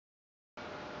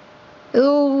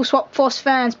Ooh, Swap Force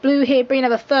fans, Blue here bringing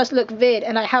up a first look vid,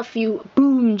 and I have for you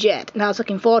Boom Jet. Now I was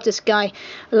looking forward to this guy.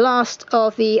 Last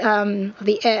of the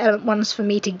air element ones for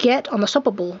me to get on the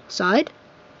swappable side.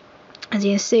 As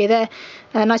you can see there,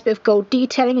 a nice bit of gold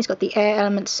detailing. He's got the air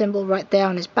element symbol right there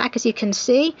on his back, as you can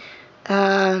see.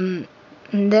 There,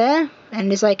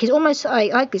 and it's like he's almost I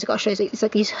like these. I've got to show you. It's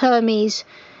like these Hermes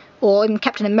or even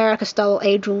Captain America style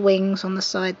angel wings on the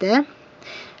side there.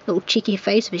 Little cheeky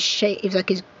face of his shade, like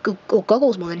his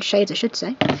goggles more than shades, I should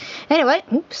say. Anyway,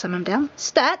 oops, some of them down.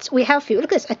 Stats we have for you.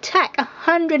 Look at this. Attack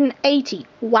 180.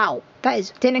 Wow, that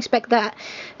is, didn't expect that.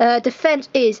 Defense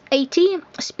is 80.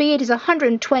 Speed is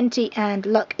 120, and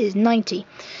luck is 90.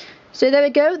 So there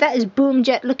we go. That is Boom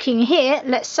Jet looking here.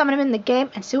 Let's summon him in the game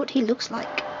and see what he looks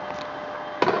like.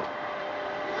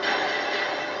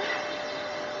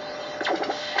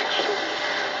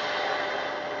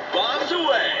 Bombs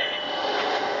away.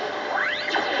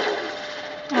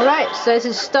 Alright, so this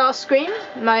is Starscream,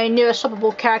 my newest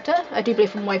swappable character, I do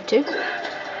believe from Wave 2.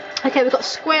 Okay, we've got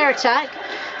Square Attack.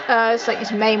 It's like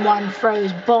his main one,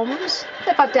 throws bombs.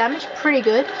 35 damage, pretty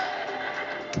good.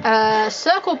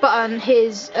 Circle Button, he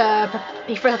throws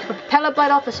like a propeller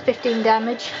blade off, as 15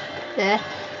 damage. There.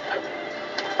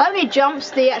 I like when he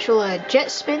jumps, the actual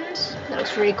jet spins. That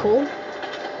looks really cool.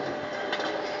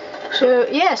 So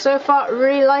yeah, so far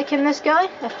really liking this guy.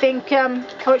 I think I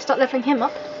would start leveling him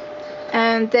up.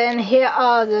 And then here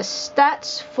are the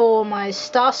stats for my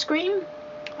Starscream.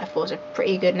 I thought it was a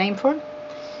pretty good name for him.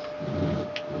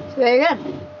 So there you go.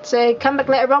 So come back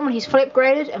later on when he's fully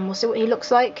upgraded and we'll see what he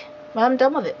looks like when I'm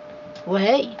done with it. Well,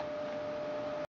 hey.